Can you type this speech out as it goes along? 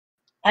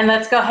And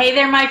let's go. Hey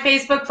there, my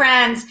Facebook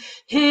friends.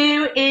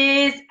 Who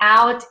is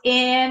out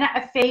in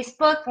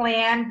Facebook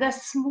land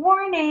this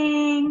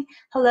morning?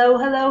 Hello,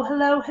 hello,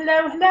 hello,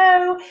 hello,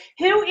 hello.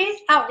 Who is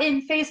out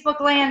in Facebook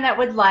land that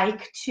would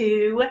like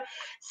to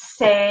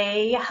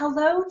say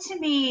hello to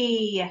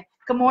me?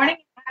 Good morning.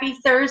 Happy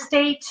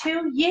Thursday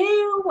to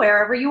you,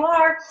 wherever you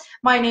are.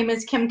 My name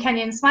is Kim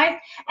Kenyon Smythe,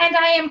 and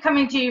I am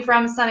coming to you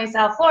from sunny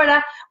South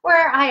Florida,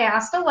 where I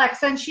asked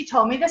Alexa, and she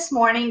told me this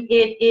morning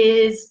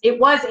it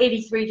was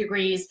 83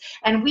 degrees,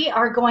 and we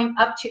are going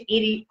up to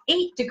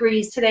 88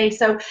 degrees today.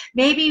 So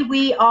maybe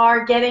we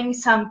are getting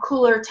some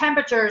cooler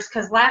temperatures,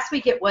 because last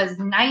week it was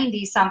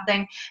 90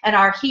 something, and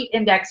our heat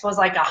index was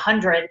like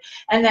 100.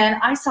 And then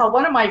I saw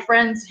one of my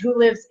friends who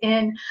lives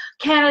in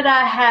Canada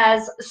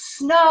has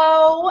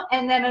snow,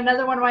 and then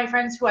another one of my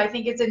friends who I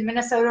think is in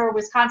Minnesota or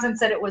Wisconsin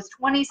said it was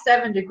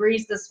 27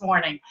 degrees this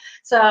morning.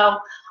 So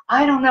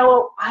I don't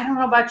know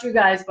about you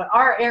guys, but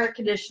our air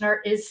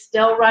conditioner is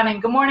still running.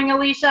 Good morning,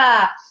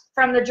 Alicia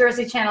from the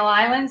Jersey Channel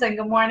Islands, and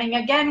good morning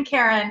again,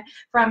 Karen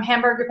from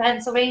Hamburg,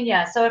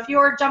 Pennsylvania. So if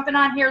you're jumping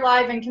on here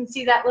live and can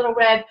see that little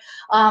red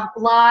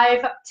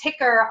live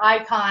ticker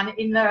icon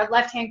in the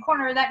left-hand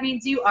corner, that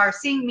means you are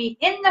seeing me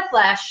in the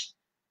flesh.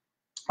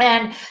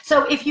 And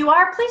so if you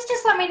are, please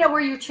just let me know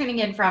where you're tuning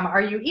in from.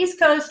 Are you East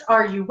Coast?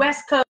 Are you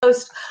West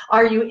Coast?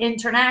 Are you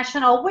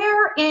international?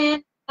 Where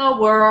in the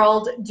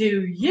world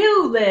do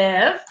you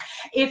live?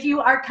 If you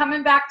are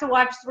coming back to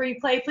watch the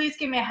replay, please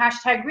give me a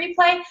hashtag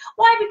replay.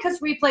 Why? Because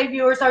replay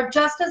viewers are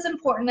just as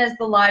important as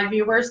the live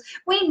viewers.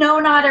 We know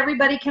not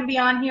everybody can be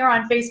on here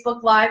on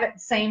Facebook Live at the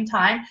same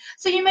time.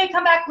 So you may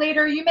come back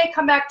later, you may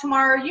come back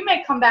tomorrow, you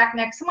may come back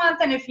next month,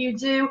 and if you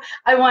do,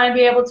 I want to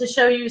be able to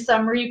show you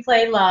some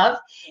replay love.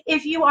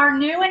 If you are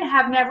new and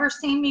have never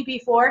seen me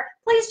before,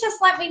 please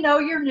just let me know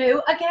you're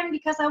new, again,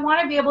 because I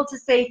want to be able to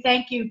say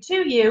thank you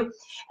to you.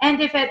 And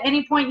if at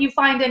any point you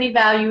find any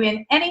value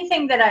in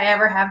anything that I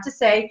ever have to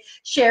say,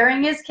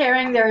 sharing is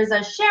caring. There is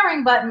a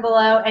sharing button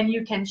below, and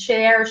you can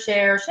share,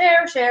 share,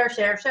 share, share,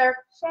 share, share,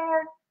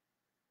 share.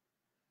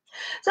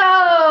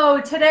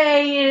 So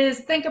today is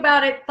Think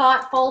About It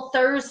Thoughtful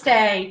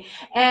Thursday,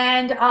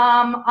 and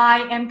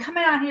I am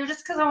coming on here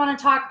just because I want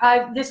to talk.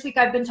 This week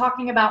I've been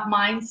talking about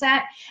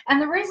mindset, and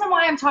the reason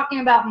why I'm talking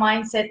about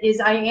mindset is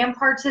I am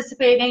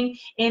participating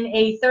in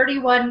a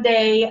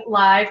 31-day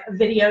live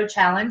video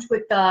challenge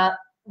with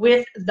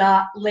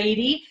the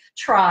Lady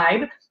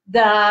Tribe.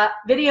 The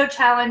video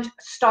challenge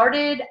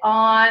started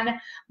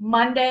on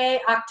Monday,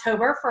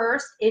 October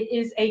 1st. It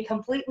is a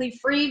completely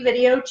free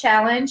video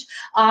challenge.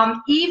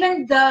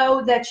 Even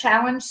though the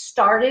challenge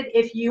started,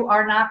 if you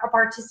are not a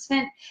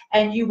participant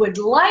and you would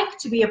like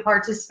to be a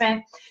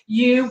participant,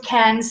 you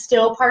can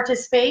still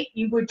participate.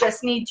 You would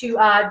just need to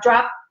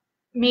drop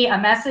me a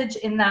message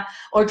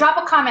or drop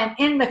a comment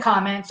in the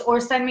comments, or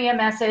send me a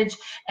message,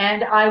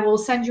 and I will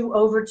send you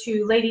over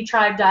to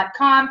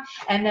ladytribe.com.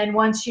 and then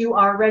once you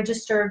are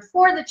registered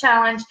for the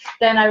challenge,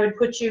 then I would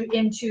put you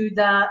into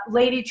the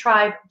Lady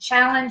Tribe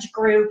challenge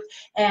group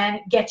and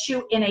get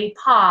you in a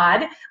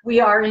pod. We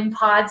are in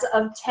pods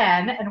of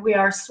 10, and we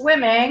are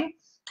swimming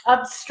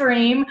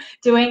upstream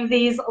doing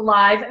these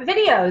live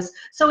videos.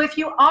 So if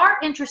you are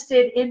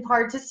interested in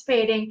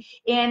participating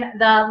in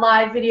the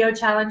live video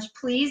challenge,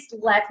 please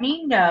let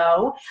me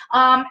know.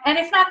 And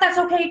if not, that's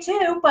okay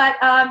too, but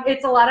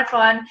it's a lot of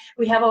fun.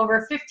 We have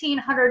over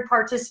 1,500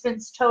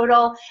 participants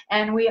total,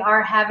 and we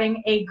are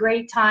having a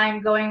great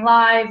time going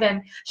live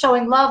and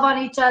showing love on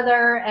each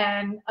other,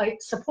 and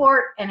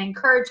support and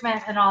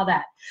encouragement and all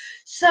that.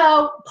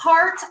 So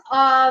part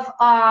of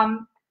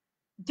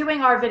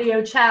doing our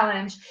video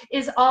challenge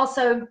is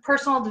also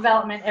personal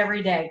development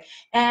every day.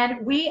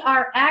 And we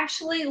are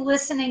actually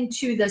listening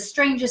to The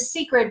Strangest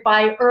Secret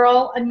by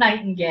Earl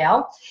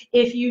Nightingale.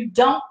 If you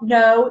don't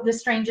know The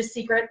Strangest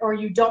Secret, or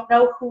you don't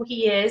know who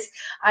he is,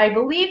 I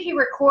believe he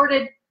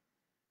recorded,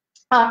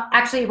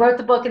 actually wrote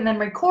the book and then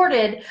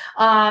recorded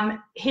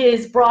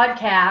his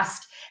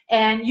broadcast,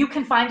 and you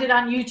can find it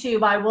on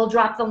YouTube. I will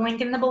drop the link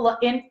in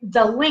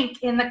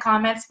the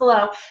comments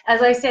below.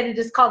 As I said, it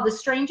is called The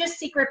Strangest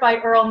Secret by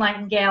Earl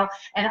Nightingale,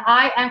 and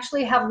I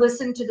actually have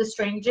listened to The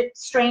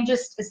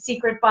Strangest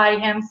Secret by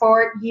him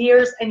for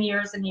years and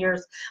years and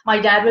years. My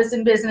dad was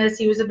in business.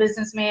 He was a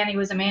businessman. He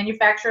was a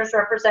manufacturer's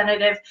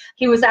representative.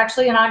 He was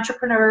actually an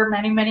entrepreneur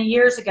many, many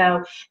years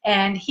ago,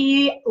 and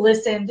he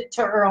listened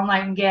to Earl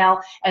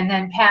Nightingale and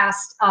then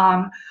passed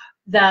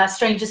The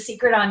Strangest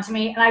Secret on to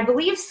me. And I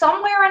believe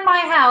somewhere in my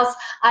house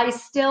I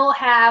still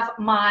have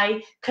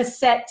my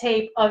cassette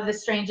tape of The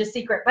Strangest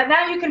Secret, but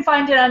now you can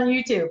find it on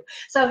YouTube.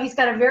 So he's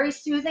got a very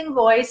soothing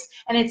voice,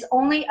 and it's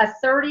only a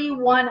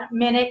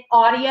 31-minute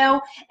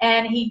audio,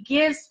 and he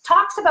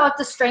talks about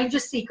The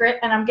Strangest Secret,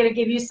 and I'm going to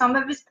give you some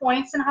of his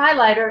points and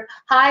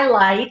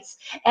highlights,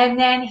 and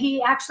then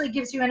he actually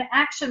gives you an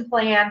action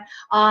plan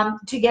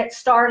to get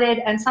started,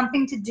 and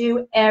something to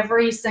do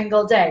every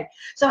single day.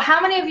 So how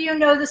many of you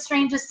know The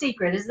Strangest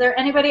Secret? Is there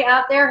anybody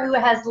out there who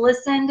has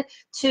listened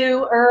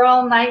to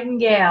Earl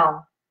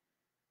Nightingale?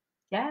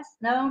 Yes,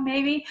 no,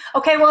 maybe.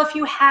 Okay, well, if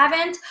you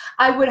haven't,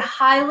 I would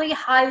highly,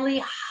 highly,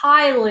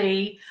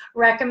 highly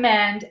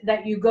recommend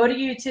that you go to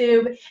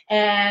YouTube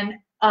and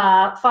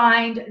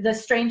find The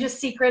Strangest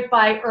Secret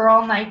by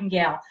Earl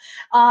Nightingale,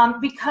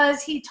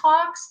 because he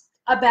talks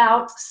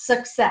about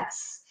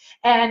success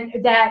and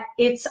that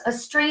it's a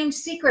strange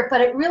secret, but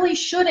it really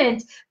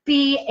shouldn't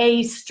be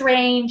a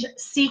strange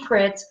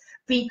secret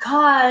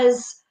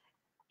because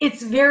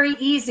it's very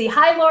easy.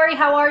 Hi, Lori.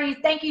 How are you?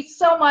 Thank you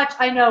so much.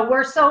 I know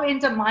we're so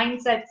into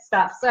mindset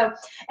stuff. So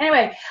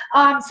anyway,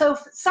 so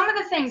some of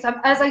the things,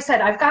 as I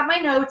said, I've got my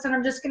notes, and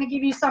I'm just going to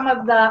give you some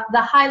of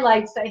the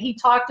highlights that he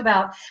talked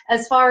about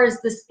as far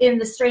as this in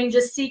The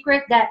Strangest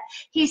Secret. That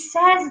he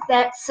says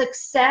that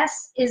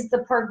success is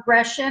the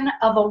progression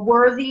of a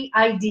worthy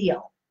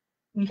ideal.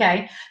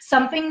 Okay,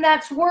 something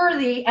that's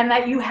worthy, and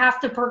that you have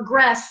to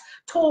progress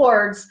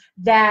towards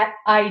that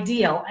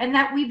ideal, and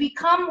that we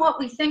become what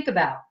we think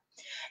about.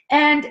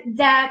 And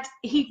that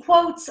he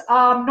quotes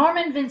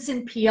Norman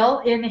Vincent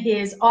Peale in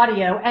his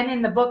audio and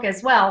in the book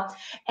as well.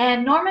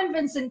 And Norman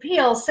Vincent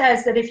Peale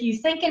says that if you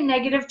think in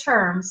negative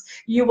terms,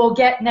 you will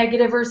get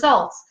negative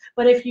results.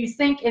 But if you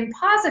think in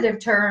positive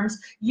terms,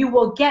 you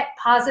will get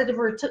positive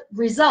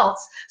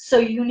results. So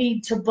you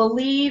need to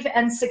believe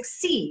and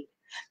succeed.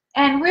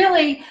 And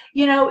really,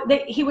 you know,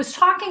 he was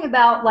talking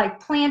about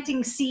like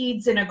planting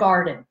seeds in a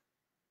garden.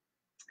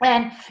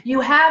 And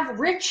you have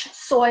rich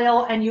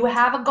soil and you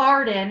have a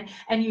garden,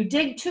 and you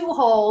dig 2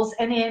 holes,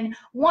 and in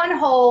one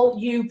hole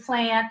you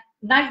plant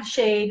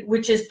nightshade,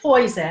 which is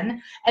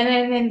poison, and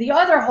then in the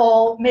other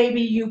hole maybe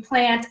you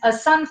plant a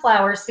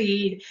sunflower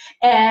seed,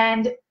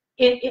 and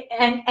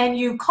and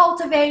you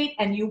cultivate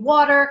and you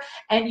water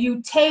and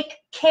you take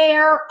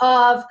care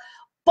of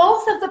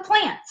both of the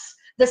plants.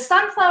 The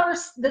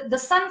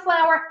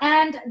sunflower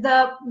and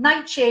the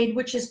nightshade,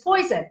 which is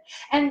poison.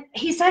 And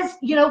he says,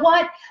 you know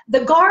what?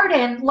 The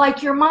garden,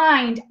 like your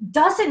mind,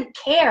 doesn't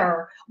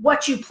care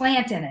what you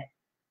plant in it.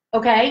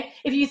 Okay?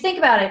 If you think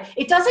about it,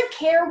 it doesn't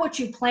care what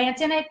you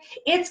plant in it.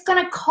 It's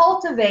going to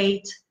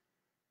cultivate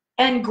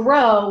and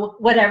grow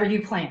whatever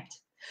you plant.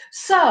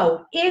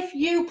 So if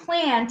you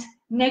plant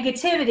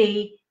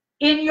negativity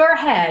in your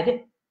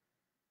head,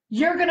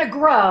 you're going to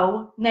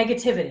grow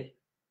negativity.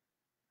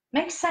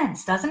 Makes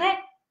sense, doesn't it?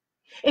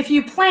 If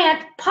you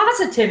plant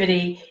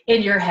positivity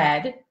in your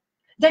head,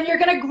 then you're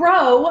going to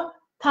grow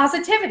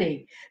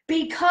positivity,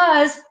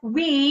 because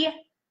we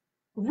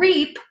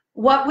reap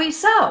what we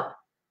sow.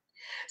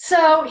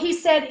 So he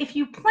said, if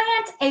you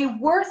plant a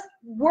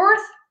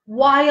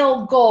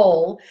worthwhile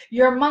goal,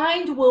 your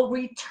mind will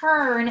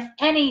return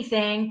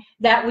anything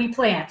that we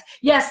plant.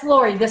 Yes,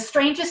 Lori, The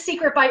Strangest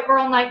Secret by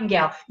Earl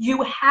Nightingale.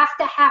 You have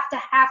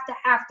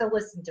to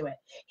listen to it.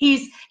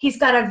 He's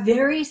got a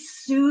very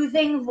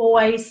soothing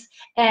voice,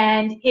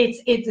 and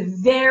it's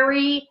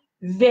very,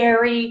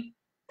 very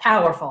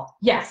powerful.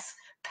 Yes,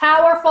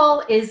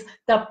 powerful is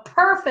the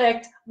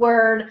perfect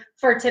word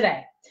for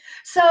today.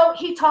 So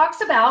he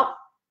talks about,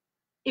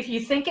 if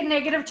you think in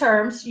negative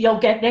terms, you'll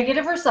get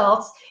negative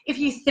results. If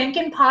you think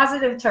in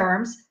positive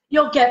terms,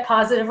 you'll get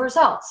positive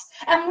results.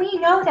 And we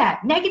know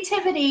that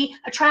negativity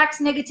attracts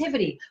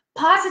negativity.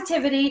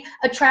 Positivity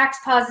attracts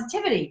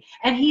positivity.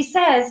 And he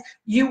says,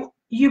 you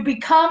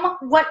become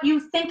what you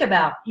think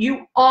about.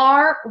 You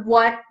are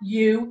what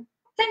you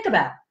think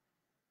about.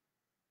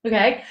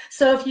 Okay,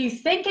 so if you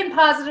think in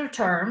positive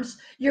terms,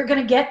 you're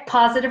going to get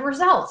positive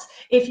results.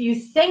 If you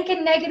think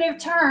in negative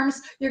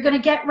terms, you're going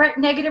to get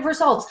negative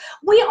results.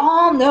 We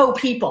all know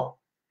people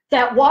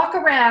that walk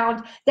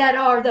around that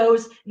are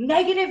those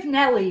negative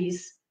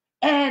Nellies,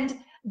 and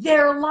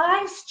their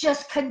lives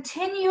just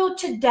continue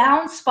to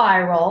down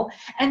spiral,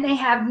 and they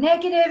have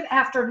negative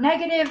after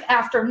negative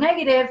after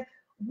negative.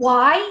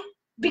 Why?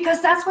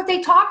 Because that's what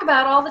they talk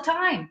about all the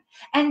time.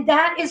 And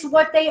that is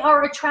what they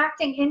are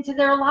attracting into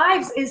their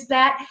lives, is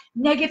that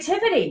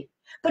negativity.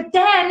 But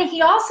then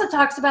he also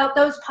talks about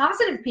those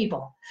positive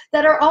people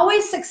that are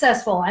always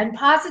successful, and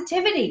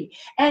positivity,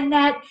 and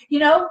that, you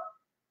know,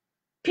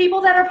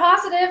 people that are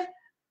positive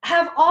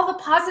have all the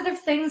positive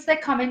things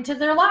that come into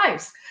their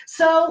lives.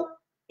 So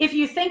if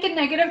you think in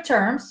negative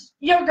terms,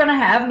 you're going to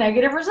have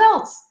negative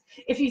results.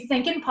 If you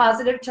think in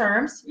positive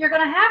terms, you're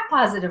going to have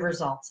positive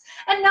results.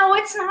 And no,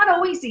 it's not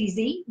always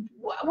easy.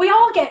 We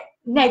all get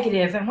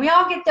negative, and we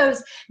all get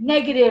those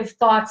negative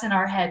thoughts in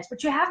our heads,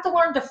 but you have to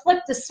learn to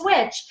flip the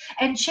switch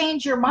and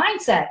change your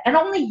mindset. And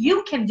only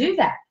you can do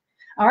that.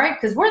 All right,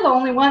 because we're the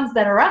only ones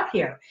that are up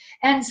here.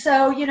 And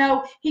so, you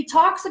know, he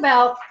talks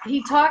about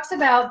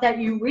that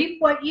you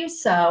reap what you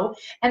sow,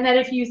 and that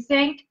if you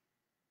think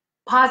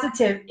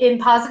in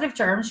positive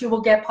terms, you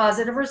will get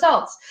positive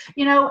results,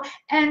 you know.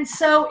 And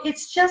so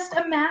it's just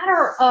a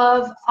matter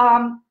of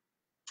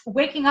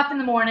waking up in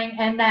the morning,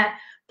 and that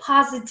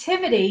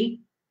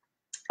positivity.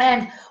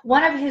 And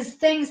one of his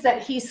things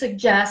that he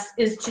suggests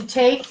is to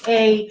take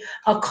a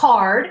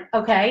card,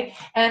 okay,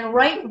 and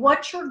write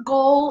what your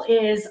goal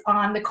is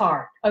on the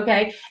card,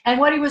 okay. And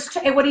what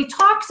he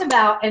talks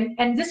about,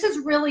 and this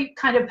is really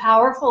kind of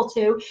powerful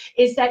too,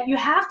 is that you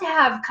have to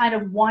have kind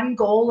of one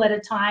goal at a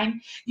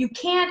time. You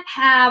can't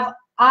have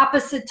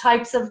opposite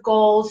types of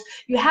goals.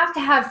 You have to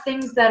have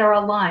things that are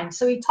aligned.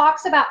 So he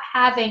talks about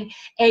having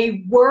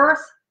a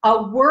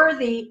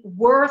worthy,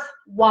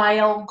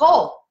 worthwhile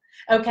goal.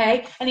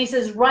 Okay, and he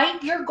says,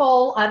 write your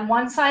goal on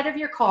one side of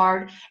your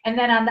card, and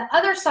then on the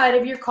other side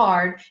of your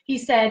card, he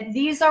said,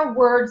 these are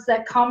words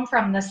that come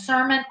from the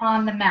Sermon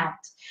on the Mount.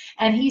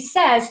 And he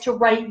says to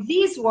write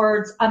these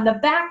words on the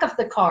back of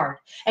the card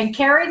and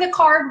carry the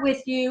card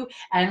with you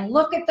and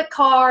look at the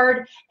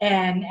card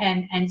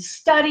and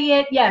study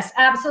it. Yes,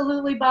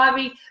 absolutely,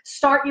 Bobby.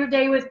 Start your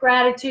day with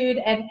gratitude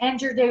and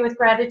end your day with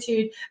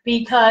gratitude,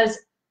 because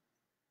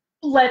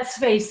let's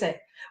face it,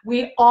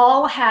 we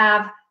all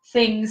have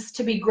things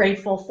to be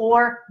grateful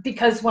for,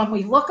 because when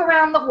we look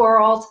around the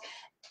world,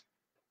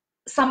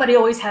 somebody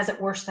always has it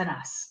worse than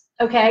us.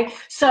 Okay,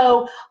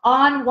 so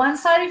on one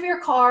side of your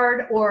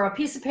card or a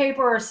piece of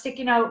paper or a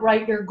sticky note,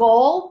 write your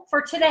goal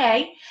for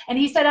today. And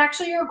he said,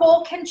 actually, your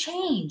goal can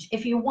change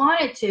if you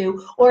want it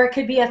to, or it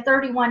could be a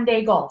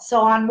 31-day goal.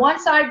 So on one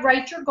side,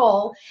 write your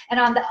goal, and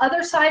on the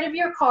other side of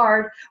your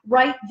card,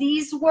 write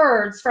these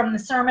words from the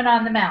Sermon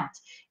on the Mount.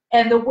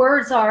 And the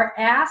words are,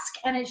 ask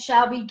and it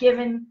shall be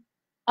given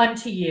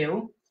unto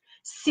you,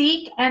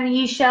 seek and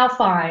ye shall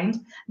find,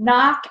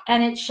 knock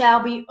and it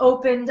shall be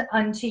opened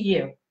unto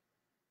you.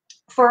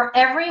 For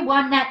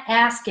everyone that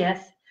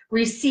asketh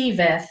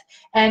receiveth,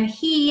 and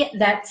he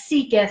that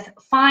seeketh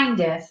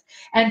findeth,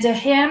 and to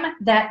him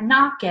that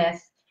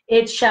knocketh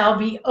it shall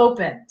be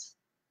opened.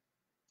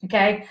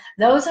 Okay,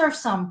 those are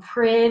some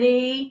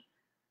pretty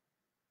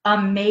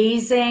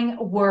amazing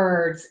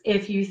words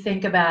if you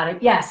think about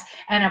it. Yes,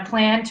 and a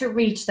plan to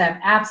reach them.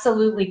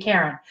 Absolutely,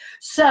 Karen.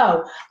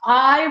 So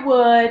I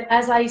would,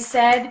 as I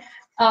said,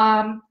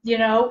 you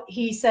know,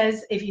 he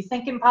says, if you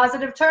think in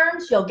positive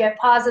terms, you'll get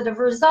positive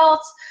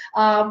results.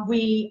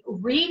 We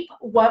reap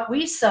what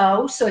we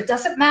sow, so it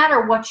doesn't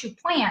matter what you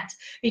plant,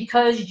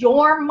 because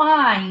your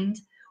mind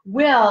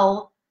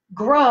will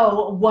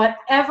grow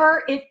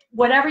whatever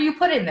you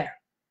put in there.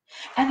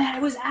 And that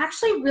it was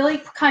actually really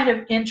kind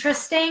of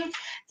interesting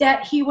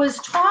that he was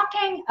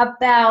talking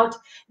about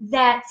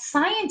that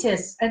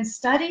scientists and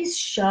studies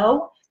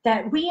show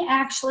that we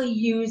actually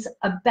use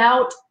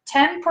about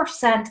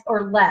 10%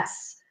 or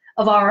less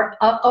of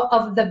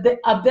the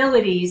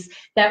abilities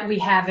that we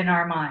have in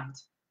our mind.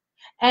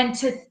 And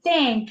to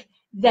think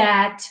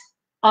that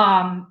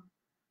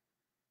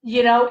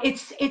you know,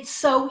 it's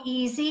so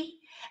easy.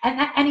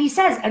 And he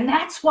says, and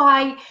that's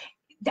why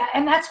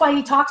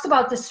he talks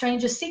about the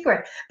strangest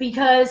secret,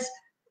 because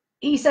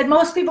he said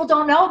most people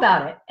don't know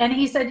about it. And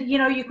he said, you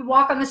know, you could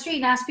walk on the street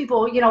and ask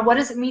people, you know, what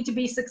does it mean to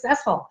be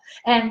successful?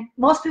 And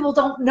most people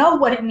don't know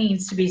what it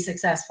means to be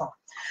successful.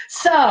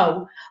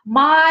 So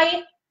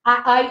I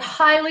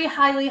highly,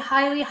 highly,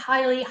 highly,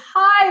 highly,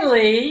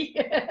 highly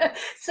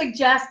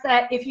suggest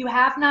that if you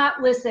have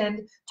not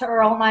listened to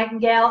Earl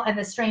Nightingale and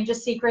The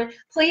Strangest Secret,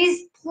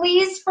 please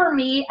for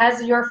me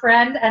as your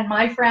friend and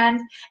my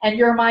friend, and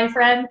you're my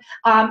friend,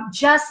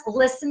 just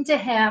listen to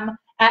him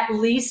at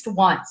least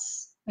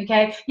once.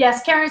 Okay.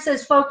 Yes, Karen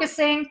says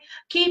focusing,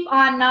 keep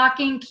on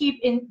knocking,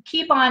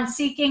 keep on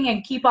seeking,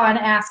 and keep on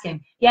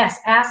asking. Yes,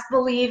 ask,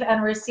 believe,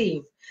 and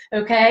receive.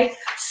 Okay,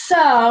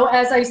 so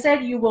as I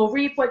said, you will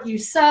reap what you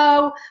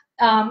sow.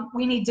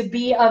 We need to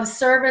be of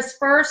service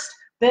first,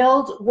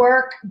 build,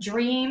 work,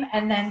 dream,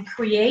 and then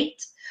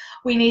create.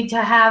 We need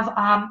to have,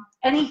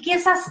 and he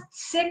gives us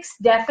 6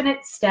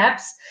 definite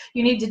steps.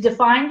 You need to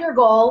define your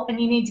goal,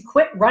 and you need to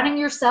quit running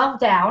yourself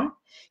down.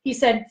 He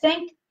said,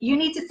 you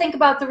need to think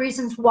about the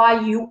reasons why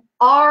you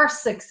are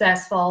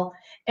successful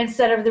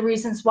instead of the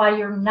reasons why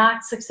you're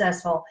not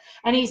successful.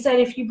 And he said,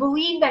 if you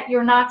believe that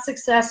you're not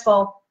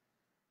successful,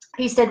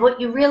 he said,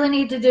 what you really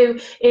need to do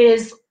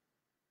is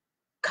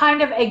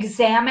kind of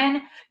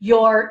examine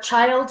your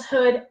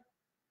childhood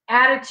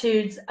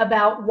attitudes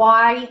about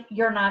why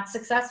you're not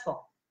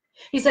successful.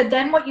 He said,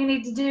 then what you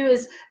need to do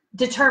is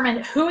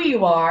determine who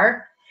you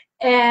are.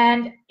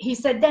 And he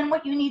said, then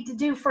what you need to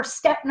do for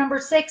step number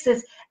 6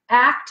 is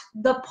act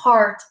the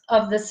part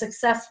of the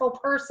successful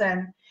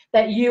person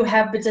that you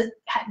have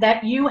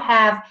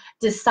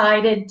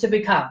decided to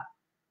become.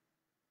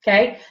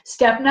 Okay?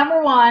 Step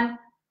number 1,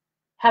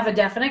 have a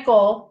definite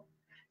goal.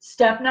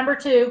 Step number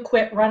 2,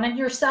 quit running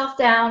yourself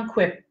down,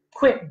 quit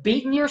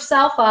beating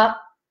yourself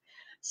up.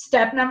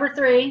 Step number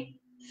 3,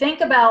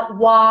 think about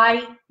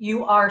why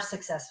you are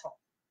successful.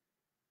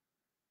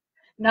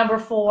 Number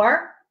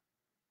 4,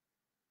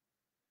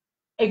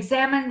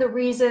 examine the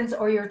reasons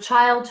or your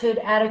childhood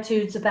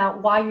attitudes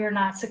about why you're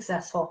not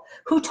successful.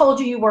 Who told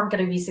you you weren't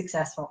going to be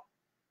successful?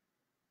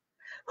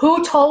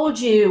 Who told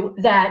you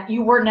that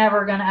you were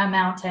never going to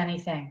amount to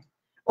anything,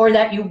 or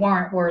that you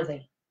weren't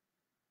worthy?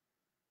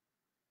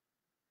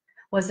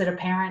 Was it a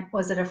parent?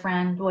 Was it a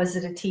friend? Was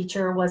it a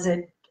teacher? Was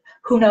it,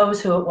 who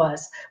knows who it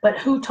was? But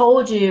who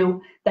told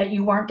you that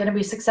you weren't going to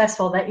be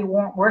successful, that you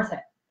weren't worth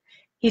it?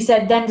 He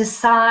said, then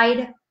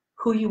decide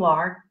who you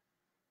are.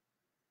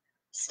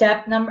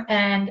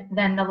 And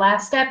then the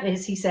last step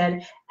is, he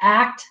said,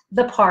 act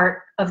the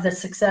part of the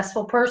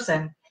successful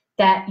person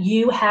that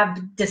you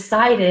have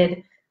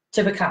decided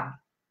to become.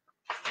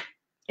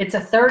 It's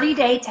a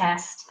 30-day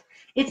test.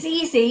 It's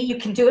easy. You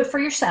can do it for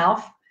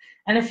yourself.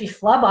 And if you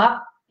flub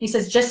up, he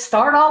says, just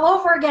start all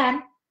over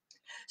again.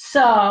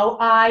 So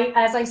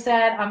as I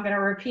said, I'm going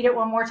to repeat it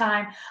one more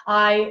time.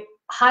 I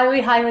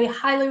highly, highly,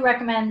 highly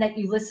recommend that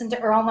you listen to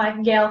Earl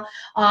Nightingale,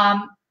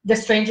 The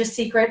Strangest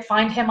Secret.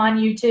 Find him on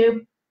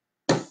YouTube.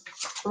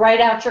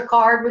 Write out your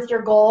card with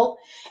your goal.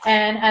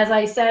 And as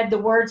I said, the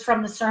words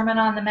from the Sermon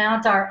on the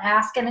Mount are,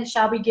 ask and it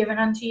shall be given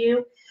unto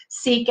you.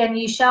 Seek and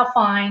ye shall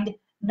find.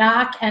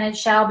 Knock and it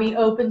shall be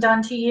opened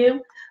unto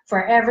you.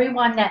 For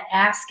everyone that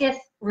asketh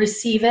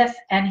receiveth,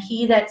 and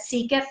he that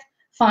seeketh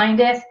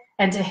findeth,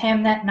 and to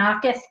him that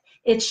knocketh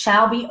it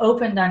shall be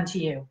opened unto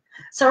you.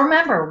 So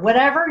remember,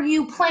 whatever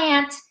you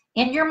plant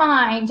in your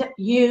mind,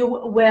 you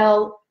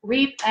will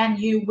reap and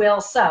you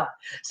will sow.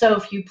 So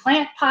if you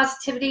plant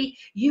positivity,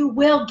 you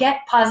will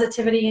get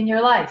positivity in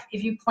your life.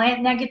 If you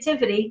plant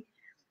negativity,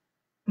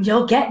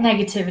 you'll get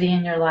negativity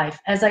in your life.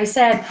 As I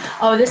said,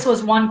 oh, this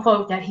was one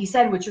quote that he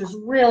said, which was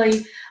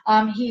really,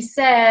 he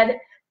said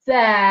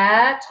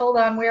that, hold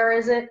on, where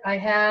is it? I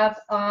have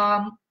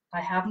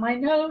my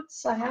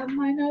notes. I have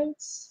my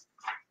notes.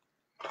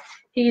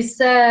 He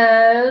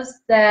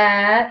says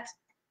that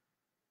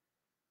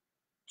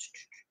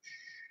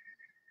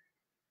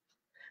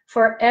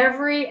for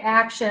every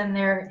action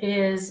there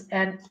is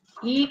an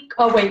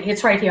oh wait,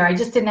 it's right here. I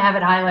just didn't have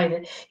it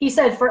highlighted. He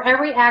said for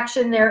every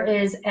action there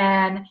is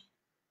an,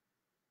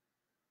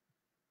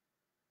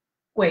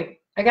 wait,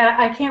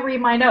 I can't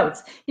read my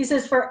notes. He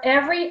says for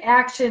every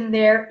action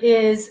there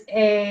is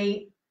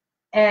an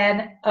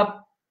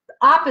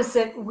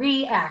opposite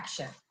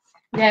reaction.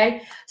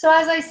 Okay? So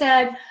as I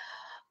said,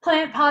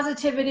 plant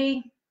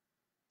positivity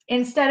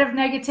instead of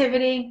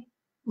negativity.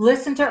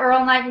 Listen to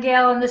Earl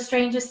Nightingale and The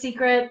Strangest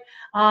Secret.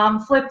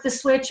 Flip the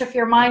switch if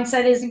your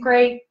mindset isn't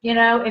great. You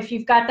know, if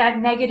you've got that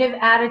negative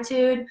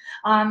attitude,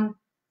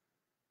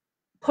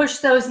 push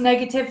those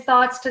negative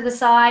thoughts to the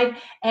side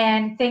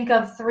and think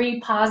of 3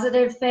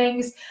 positive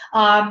things.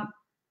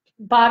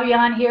 Bobby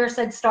on here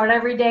said start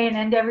every day and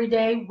end every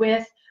day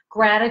with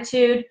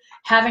gratitude,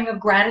 having a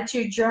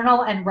gratitude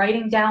journal and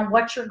writing down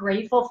what you're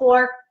grateful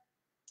for.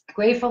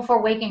 Grateful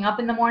for waking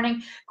up in the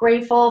morning,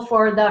 grateful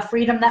for the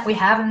freedom that we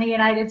have in the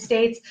United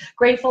States,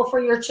 grateful for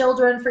your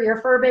children, for your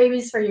fur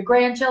babies, for your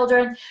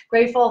grandchildren,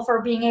 grateful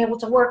for being able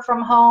to work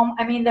from home.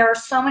 I mean, there are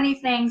so many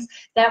things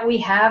that we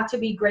have to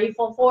be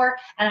grateful for.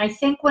 And I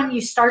think when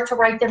you start to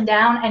write them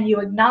down and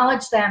you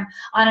acknowledge them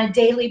on a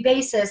daily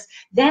basis,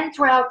 then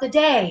throughout the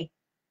day,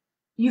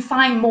 you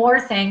find more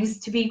things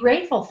to be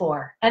grateful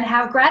for and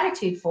have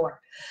gratitude for.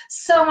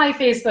 So my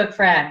Facebook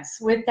friends,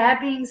 with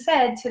that being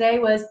said, today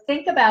was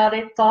Think About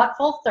It,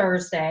 Thoughtful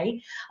Thursday.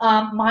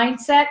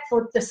 Mindset,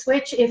 flip the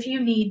switch if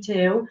you need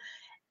to.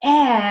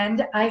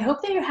 And I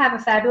hope that you have a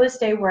fabulous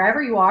day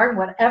wherever you are and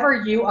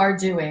whatever you are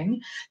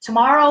doing.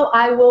 Tomorrow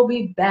I will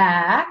be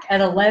back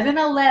at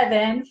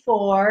 11:11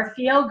 for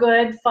Feel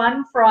Good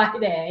Fun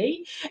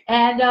Friday.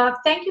 And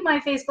thank you,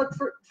 my Facebook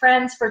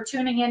friends, for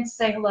tuning in to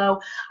say hello.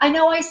 I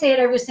know I say it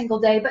every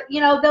single day, but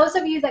you know, those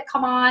of you that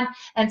come on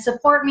and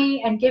support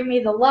me and give me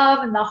the love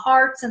and the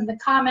hearts and the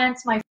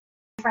comments, my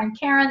friend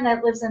Karen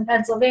that lives in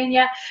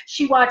Pennsylvania,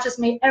 she watches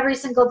me every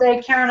single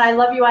day. Karen, I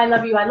love you, I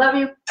love you, I love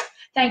you.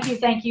 Thank you,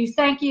 thank you,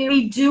 thank you.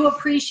 We do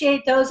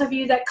appreciate those of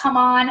you that come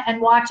on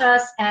and watch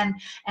us and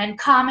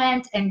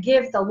comment and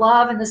give the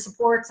love and the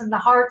supports and the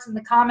hearts and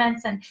the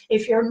comments. And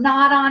if you're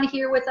not on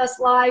here with us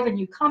live and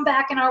you come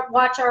back and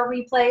watch our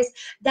replays,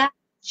 that's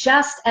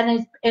just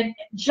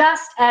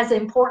as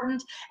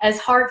important as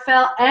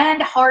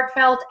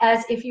heartfelt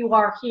as if you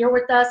are here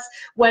with us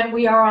when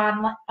we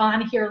are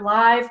on here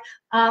live.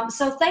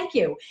 So thank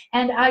you.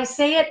 And I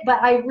say it,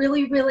 but I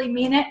really, really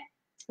mean it.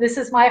 This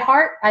is my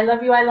heart. I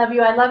love you, I love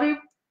you, I love you.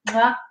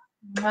 Mwah,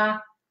 mwah,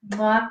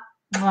 mwah,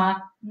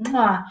 mwah,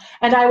 mwah.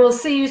 And I will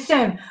see you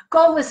soon.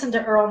 Go listen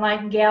to Earl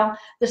Nightingale,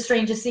 The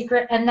Strangest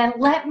Secret, and then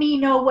let me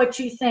know what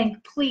you think,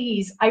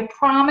 please. I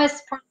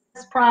promise,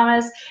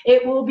 promise,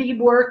 it will be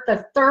worth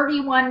the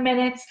 31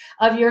 minutes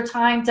of your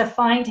time to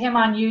find him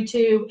on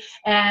YouTube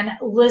and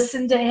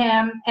listen to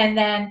him. And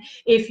then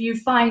if you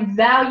find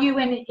value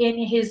in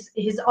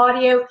his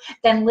audio,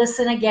 then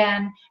listen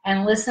again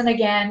and listen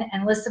again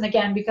and listen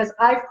again, because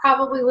I've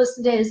probably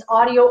listened to his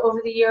audio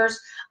over the years,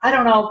 I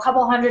don't know, a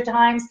couple hundred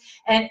times,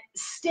 and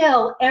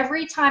still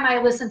every time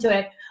I listen to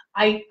it,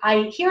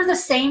 I hear the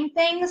same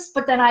things,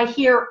 but then I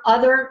hear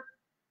other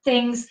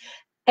things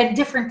and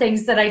different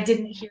things that I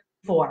didn't hear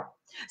before.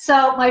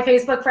 So my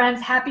Facebook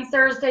friends, happy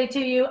Thursday to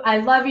you. I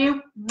love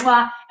you,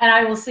 mwah, and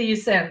I will see you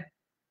soon.